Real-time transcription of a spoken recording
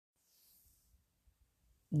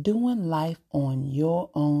Doing life on your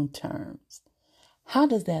own terms. How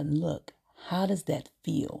does that look? How does that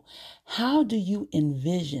feel? How do you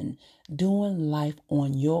envision doing life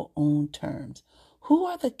on your own terms? Who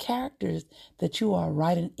are the characters that you are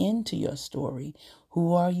writing into your story?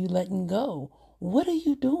 Who are you letting go? What are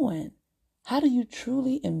you doing? How do you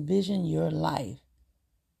truly envision your life?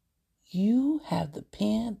 You have the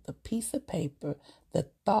pen, the piece of paper, the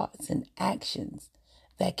thoughts and actions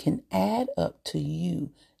that can add up to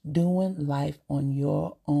you doing life on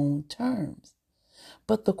your own terms.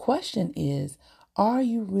 But the question is, are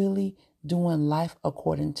you really doing life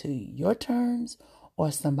according to your terms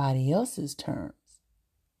or somebody else's terms?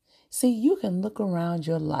 See, you can look around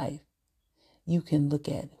your life. You can look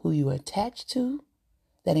at who you're attached to.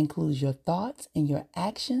 That includes your thoughts and your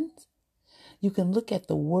actions. You can look at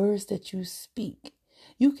the words that you speak.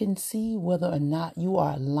 You can see whether or not you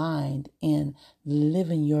are aligned in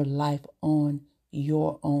living your life on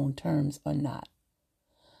your own terms or not,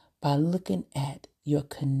 by looking at your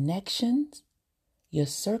connections, your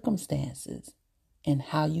circumstances, and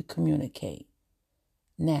how you communicate.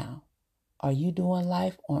 Now, are you doing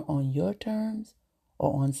life on your terms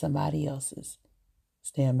or on somebody else's?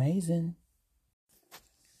 Stay amazing.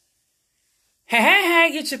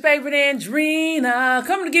 Hey, it's your favorite Andrina.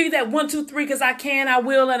 Coming to give you that 1, 2, 3 because I can, I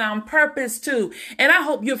will, and I'm purpose too. And I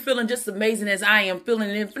hope you're feeling just amazing as I am feeling.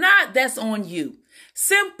 And if not, that's on you.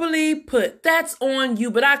 Simply put, that's on you.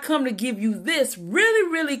 But I come to give you this really,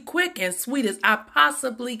 really quick and sweet as I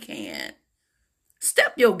possibly can.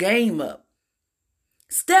 Step your game up.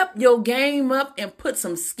 Step your game up and put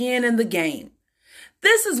some skin in the game.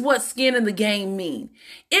 This is what skin in the game mean.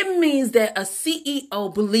 It means that a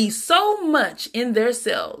CEO believes so much in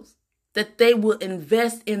themselves that they will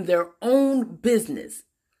invest in their own business.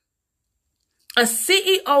 A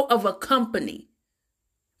CEO of a company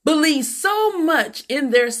believes so much in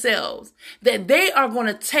themselves that they are going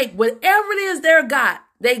to take whatever it is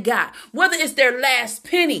they got, whether it's their last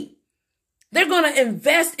penny. They're going to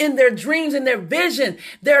invest in their dreams and their vision,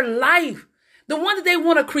 their life. The one that they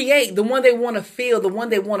want to create, the one they want to feel, the one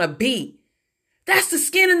they want to be. That's the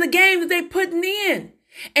skin in the game that they putting in.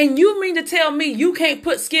 And you mean to tell me you can't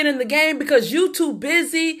put skin in the game because you too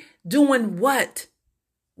busy doing what?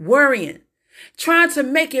 Worrying, trying to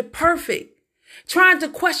make it perfect, trying to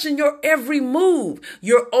question your every move.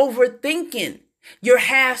 You're overthinking. You're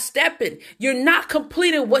half-stepping. You're not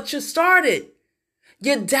completing what you started.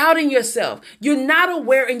 You're doubting yourself. You're not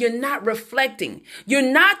aware and you're not reflecting. You're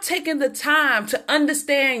not taking the time to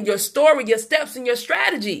understand your story, your steps, and your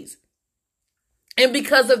strategies. And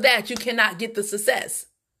because of that, you cannot get the success.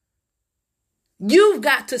 You've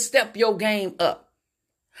got to step your game up.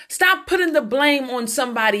 Stop putting the blame on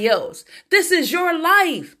somebody else. This is your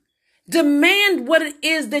life. Demand what it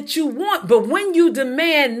is that you want. But when you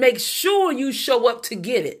demand, make sure you show up to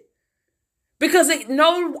get it. Because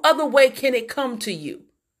no other way can it come to you,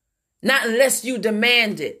 not unless you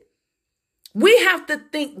demand it. We have to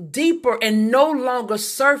think deeper and no longer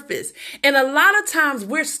surface. And a lot of times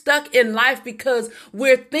we're stuck in life because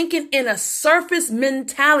we're thinking in a surface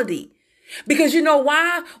mentality. Because you know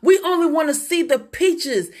why? We only want to see the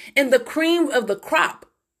peaches and the cream of the crop.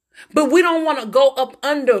 But we don't want to go up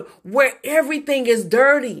under where everything is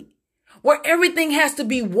dirty, where everything has to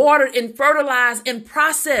be watered and fertilized and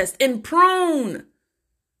processed and pruned.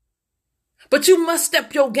 But you must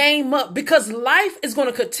step your game up because life is going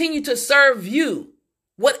to continue to serve you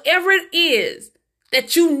whatever it is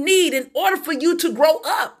that you need in order for you to grow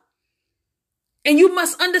up. And you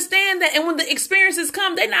must understand that. And when the experiences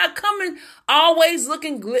come, they're not coming always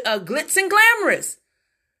looking glitz and glamorous.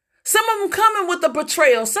 Some of them coming with a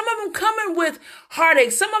betrayal. Some of them coming with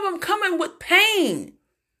heartache. Some of them coming with pain.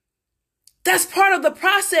 That's part of the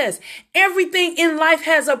process. Everything in life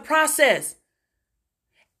has a process.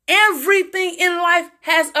 Everything in life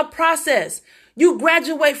has a process. You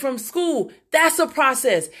graduate from school, that's a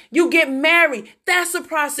process. You get married, that's a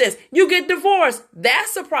process. You get divorced,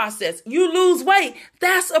 that's a process. You lose weight,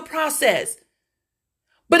 that's a process.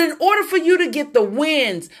 But in order for you to get the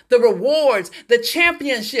wins, the rewards, the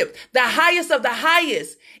championship, the highest of the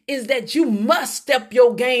highest, is that you must step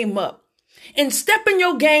your game up. And stepping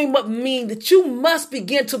your game up means that you must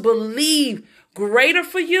begin to believe greater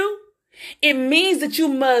for you. It means that you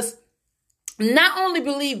must not only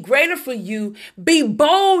believe greater for you, be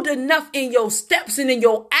bold enough in your steps and in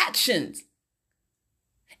your actions.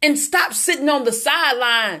 And stop sitting on the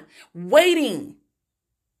sideline waiting.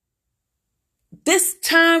 This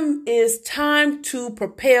time is time to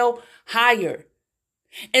propel higher.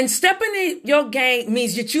 And stepping in your game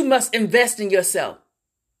means that you must invest in yourself.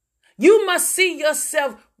 You must see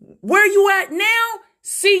yourself where you at now.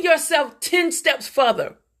 See yourself 10 steps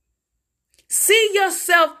further. See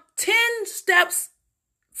yourself 10 steps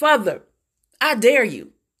further. I dare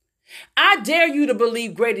you. I dare you to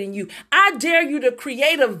believe greater than you. I dare you to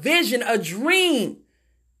create a vision, a dream,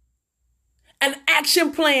 an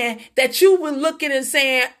action plan that you will look at and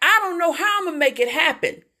saying, I don't know how I'm going to make it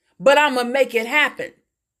happen, but I'm going to make it happen.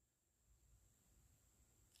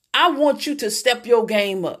 I want you to step your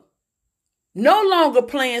game up. No longer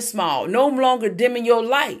playing small, no longer dimming your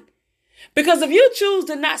light. Because if you choose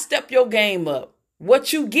to not step your game up,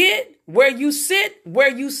 what you get, where you sit, where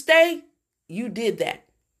you stay, you did that.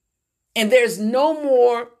 And there's no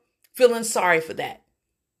more feeling sorry for that.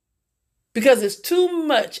 Because it's too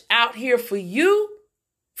much out here for you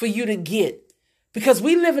to get. Because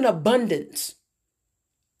we live in abundance.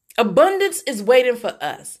 Abundance is waiting for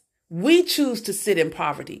us. We choose to sit in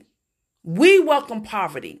poverty. We welcome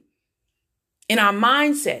poverty in our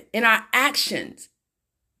mindset, in our actions,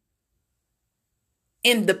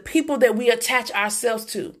 in the people that we attach ourselves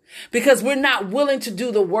to, because we're not willing to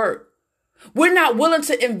do the work. We're not willing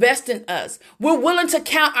to invest in us. We're willing to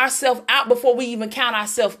count ourselves out before we even count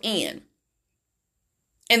ourselves in.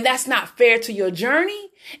 And that's not fair to your journey.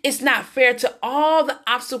 It's not fair to all the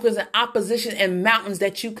obstacles and opposition and mountains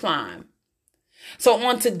that you climb. So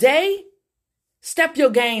on today, step your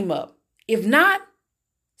game up. If not,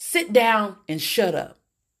 sit down and shut up.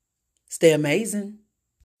 Stay amazing.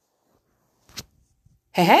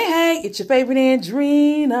 Hey, it's your favorite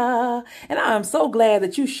Andrina. And I'm so glad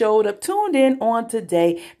that you showed up, tuned in on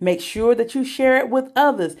today. Make sure that you share it with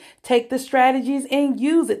others. Take the strategies and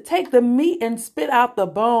use it. Take the meat and spit out the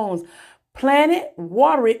bones. Plant it,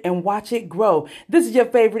 water it, and watch it grow. This is your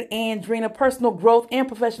favorite Andrina, personal growth and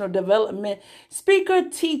professional development speaker,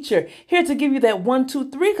 teacher, here to give you that 1, 2,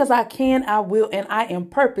 3, because I can, I will, and I am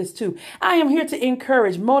purpose too. I am here to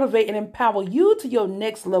encourage, motivate, and empower you to your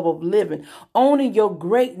next level of living, owning your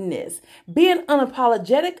greatness, being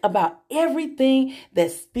unapologetic about everything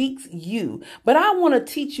that speaks you. But I want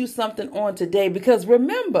to teach you something on today, because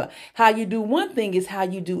remember, how you do one thing is how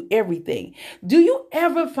you do everything. Do you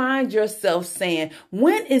ever find yourself saying,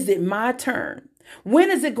 when is it my turn?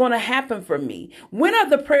 When is it going to happen for me? When are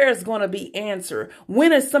the prayers going to be answered?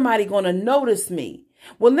 When is somebody going to notice me?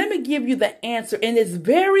 Well, let me give you the answer. And it's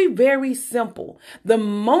very, very simple. The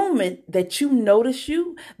moment that you notice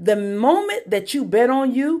you, the moment that you bet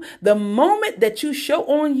on you, the moment that you show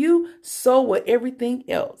on you, so will everything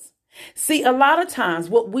else. See, a lot of times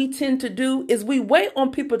what we tend to do is we wait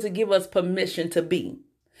on people to give us permission to be.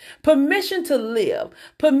 Permission to live,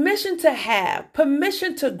 permission to have,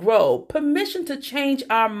 permission to grow, permission to change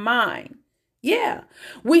our mind. Yeah,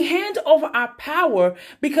 we hand over our power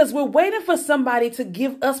because we're waiting for somebody to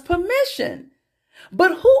give us permission.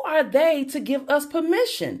 But who are they to give us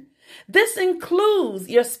permission? This includes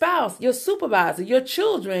your spouse, your supervisor, your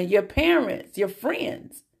children, your parents, your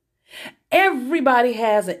friends. Everybody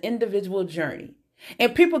has an individual journey.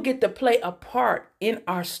 And people get to play a part in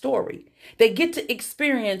our story. They get to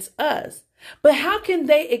experience us. But how can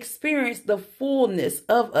they experience the fullness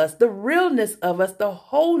of us, the realness of us, the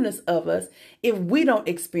wholeness of us, if we don't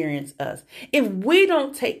experience us, if we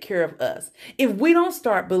don't take care of us, if we don't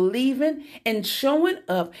start believing and showing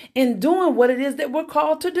up and doing what it is that we're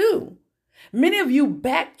called to do? Many of you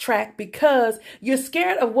backtrack because you're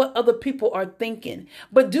scared of what other people are thinking.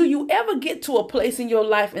 But do you ever get to a place in your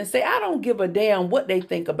life and say, I don't give a damn what they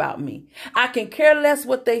think about me. I can care less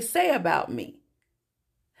what they say about me.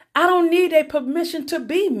 I don't need a permission to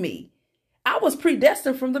be me. I was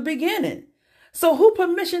predestined from the beginning. So who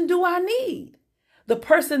permission do I need? The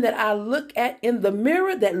person that I look at in the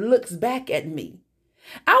mirror that looks back at me.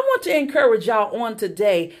 I want to encourage y'all on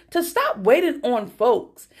today to stop waiting on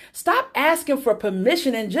folks. Stop asking for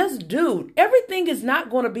permission and just do. Everything is not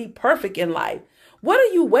going to be perfect in life. What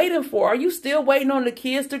are you waiting for? Are you still waiting on the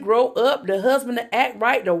kids to grow up, the husband to act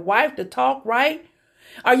right, the wife to talk right?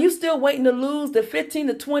 Are you still waiting to lose the 15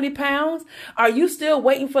 to 20 pounds? Are you still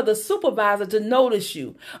waiting for the supervisor to notice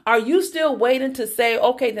you? Are you still waiting to say,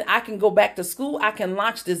 okay, then I can go back to school. I can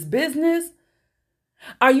launch this business.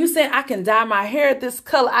 Are you saying I can dye my hair this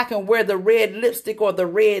color? I can wear the red lipstick or the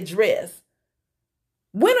red dress?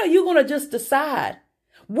 When are you going to just decide?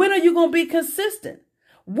 When are you going to be consistent?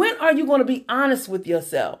 When are you going to be honest with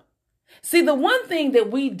yourself? See, the one thing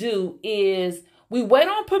that we do is we wait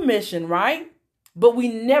on permission, right? But we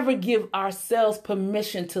never give ourselves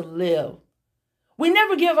permission to live. We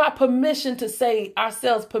never give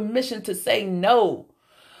ourselves permission to say no.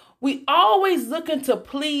 We always looking to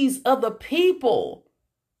please other people,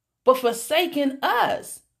 but forsaking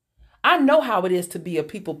us. I know how it is to be a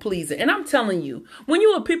people pleaser. And I'm telling you, when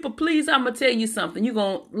you're a people pleaser, I'm going to tell you something. You're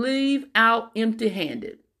going to leave out empty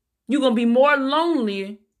handed. You're going to be more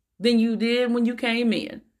lonely than you did when you came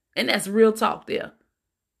in. And that's real talk there.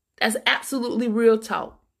 That's absolutely real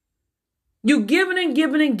talk. You giving and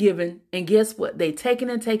giving and giving. And guess what? They taking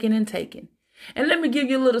and taking and taking. And let me give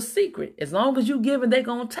you a little secret. As long as you giving, they're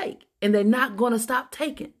going to take. And they're not going to stop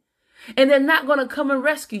taking. And they're not going to come and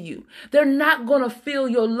rescue you. They're not going to fill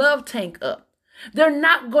your love tank up. They're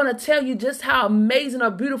not going to tell you just how amazing or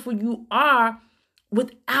beautiful you are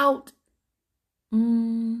without,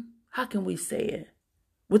 how can we say it?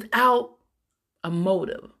 Without a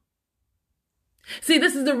motive. See,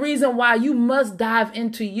 this is the reason why you must dive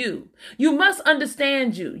into you. You must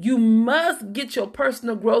understand you. You must get your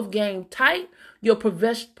personal growth game tight, your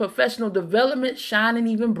professional development shining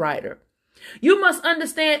even brighter. You must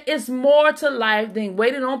understand it's more to life than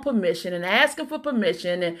waiting on permission and asking for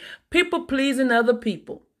permission and people pleasing other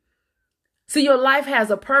people. See, your life has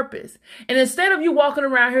a purpose. And instead of you walking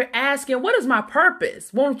around here asking, what is my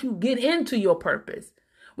purpose? Won't you get into your purpose?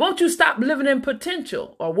 Won't you stop living in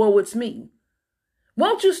potential or woe it's me?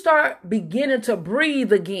 Won't you start beginning to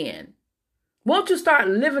breathe again? Won't you start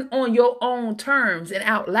living on your own terms and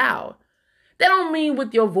out loud? That don't mean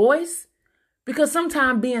with your voice, because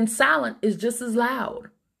sometimes being silent is just as loud.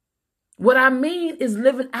 What I mean is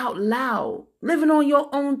living out loud, living on your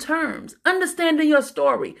own terms, understanding your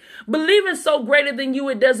story, believing so greater than you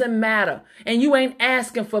it doesn't matter, and you ain't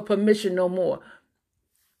asking for permission no more.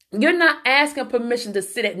 You're not asking permission to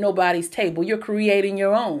sit at nobody's table. You're creating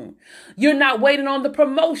your own. You're not waiting on the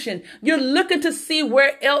promotion. You're looking to see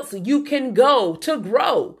where else you can go to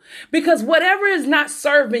grow. Because whatever is not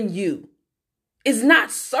serving you,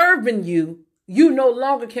 you no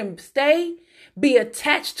longer can stay, be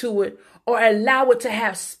attached to it, or allow it to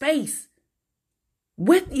have space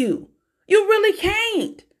with you. You really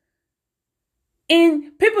can't.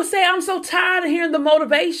 And people say, I'm so tired of hearing the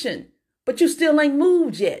motivation. But you still ain't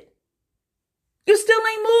moved yet. You still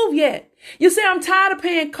ain't moved yet. You say, I'm tired of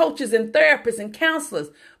paying coaches and therapists and counselors,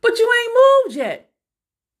 but you ain't moved yet.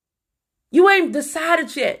 You ain't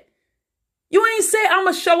decided yet. You ain't said, I'm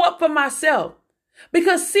going to show up for myself.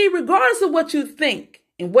 Because see, regardless of what you think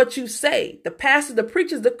and what you say, the pastor, the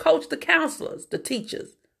preachers, the coach, the counselors, the teachers,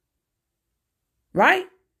 right?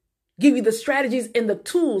 Give you the strategies and the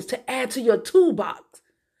tools to add to your toolbox.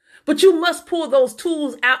 But you must pull those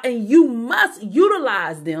tools out and you must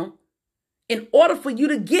utilize them in order for you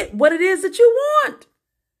to get what it is that you want.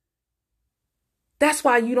 That's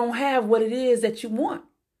why you don't have what it is that you want.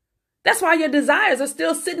 That's why your desires are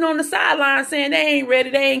still sitting on the sideline saying they ain't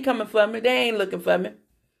ready, they ain't coming for me, they ain't looking for me.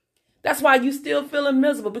 That's why you still feeling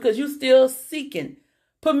miserable, because you still seeking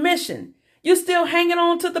permission. You still hanging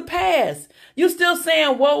on to the past. You still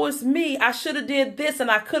saying, woe is me. I should have did this and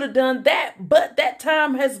I could have done that, but that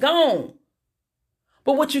time has gone.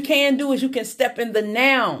 But what you can do is you can step in the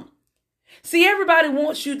now. See, everybody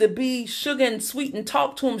wants you to be sugar and sweet and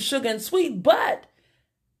talk to them sugar and sweet, but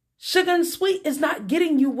sugar and sweet is not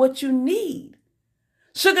getting you what you need.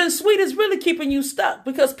 Sugar and sweet is really keeping you stuck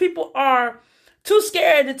because people are too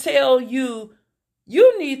scared to tell you,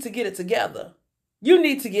 you need to get it together. You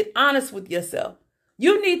need to get honest with yourself.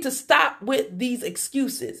 You need to stop with these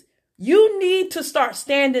excuses. You need to start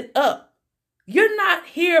standing up. You're not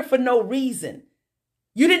here for no reason.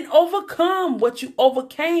 You didn't overcome what you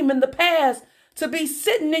overcame in the past to be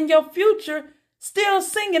sitting in your future still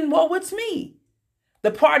singing, woe it's me.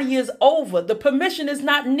 The party is over. The permission is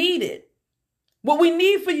not needed. What we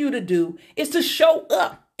need for you to do is to show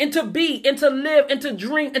up and to be and to live and to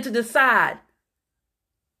dream and to decide.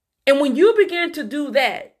 And when you begin to do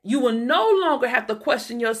that, you will no longer have to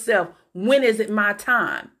question yourself, when is it my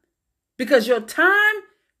time? Because your time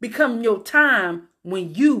becomes your time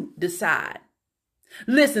when you decide.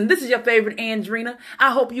 Listen, this is your favorite Andrina.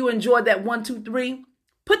 I hope you enjoyed that 1, 2, 3.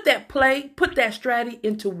 Put that play, put that strategy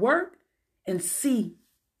into work and see,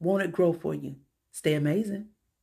 won't it grow for you? Stay amazing.